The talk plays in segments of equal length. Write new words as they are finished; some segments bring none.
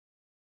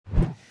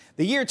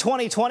The year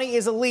 2020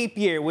 is a leap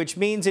year, which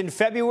means in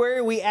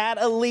February we add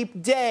a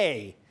leap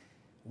day.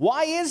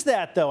 Why is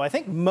that, though? I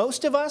think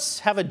most of us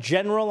have a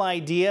general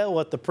idea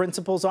what the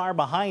principles are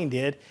behind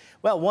it.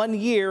 Well, 1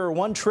 year or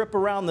one trip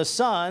around the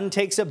sun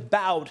takes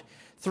about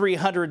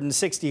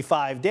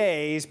 365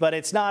 days, but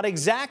it's not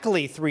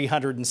exactly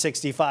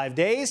 365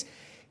 days.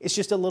 It's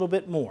just a little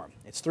bit more.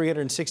 It's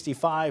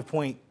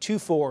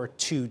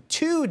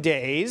 365.2422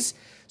 days.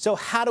 So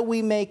how do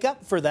we make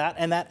up for that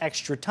and that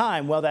extra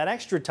time? Well, that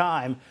extra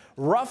time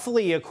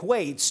roughly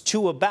equates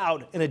to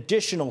about an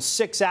additional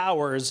 6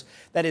 hours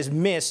that is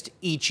missed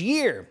each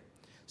year.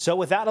 So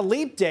without a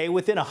leap day,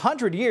 within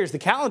 100 years, the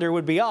calendar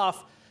would be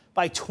off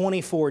by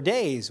 24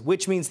 days,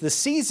 which means the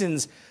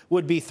seasons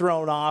would be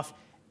thrown off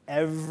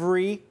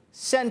every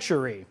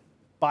century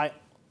by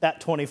that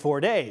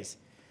 24 days.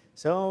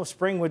 So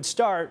spring would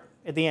start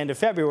at the end of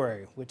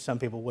February, which some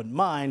people wouldn't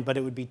mind, but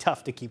it would be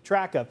tough to keep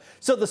track of.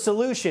 So the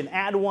solution,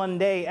 add 1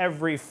 day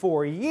every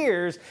 4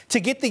 years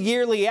to get the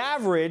yearly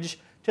average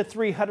to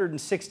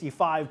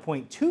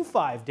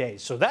 365.25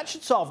 days. So that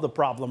should solve the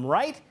problem,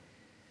 right?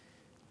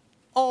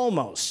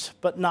 Almost,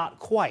 but not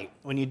quite.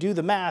 When you do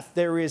the math,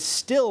 there is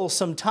still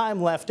some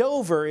time left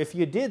over if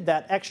you did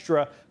that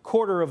extra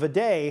quarter of a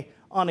day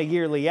on a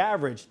yearly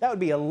average. That would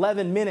be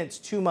 11 minutes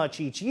too much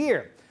each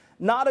year.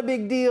 Not a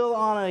big deal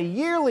on a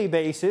yearly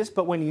basis,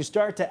 but when you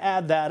start to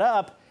add that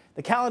up,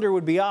 the calendar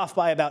would be off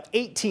by about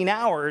 18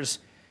 hours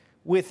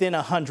within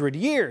 100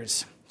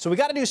 years. So we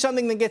got to do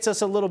something that gets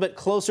us a little bit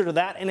closer to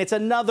that, and it's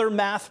another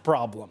math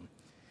problem.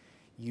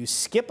 You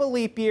skip a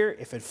leap year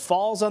if it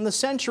falls on the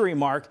century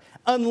mark,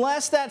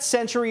 unless that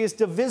century is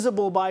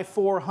divisible by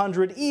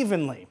 400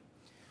 evenly.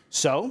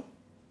 So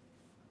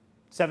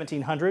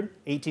 1700,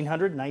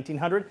 1800,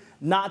 1900,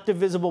 not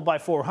divisible by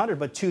 400,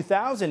 but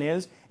 2000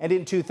 is, and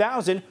in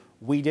 2000,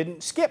 we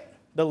didn't skip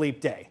the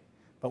leap day.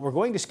 But we're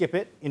going to skip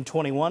it in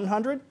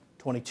 2100,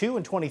 22,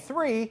 and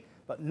 23,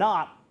 but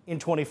not in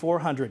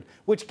 2400,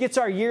 which gets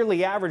our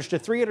yearly average to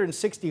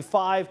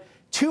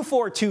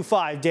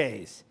 365.2425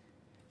 days,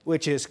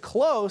 which is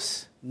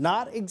close,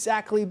 not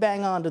exactly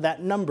bang on to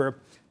that number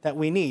that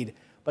we need,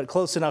 but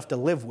close enough to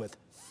live with.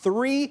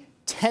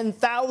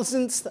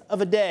 3/10,000ths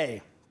of a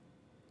day,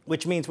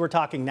 which means we're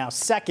talking now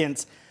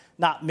seconds,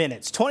 not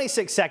minutes.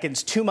 26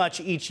 seconds too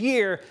much each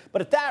year,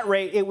 but at that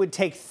rate, it would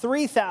take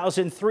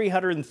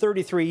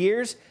 3,333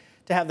 years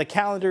to have the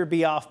calendar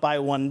be off by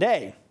 1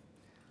 day.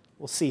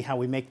 We'll see how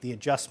we make the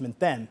adjustment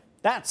then.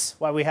 That's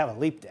why we have a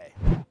leap day.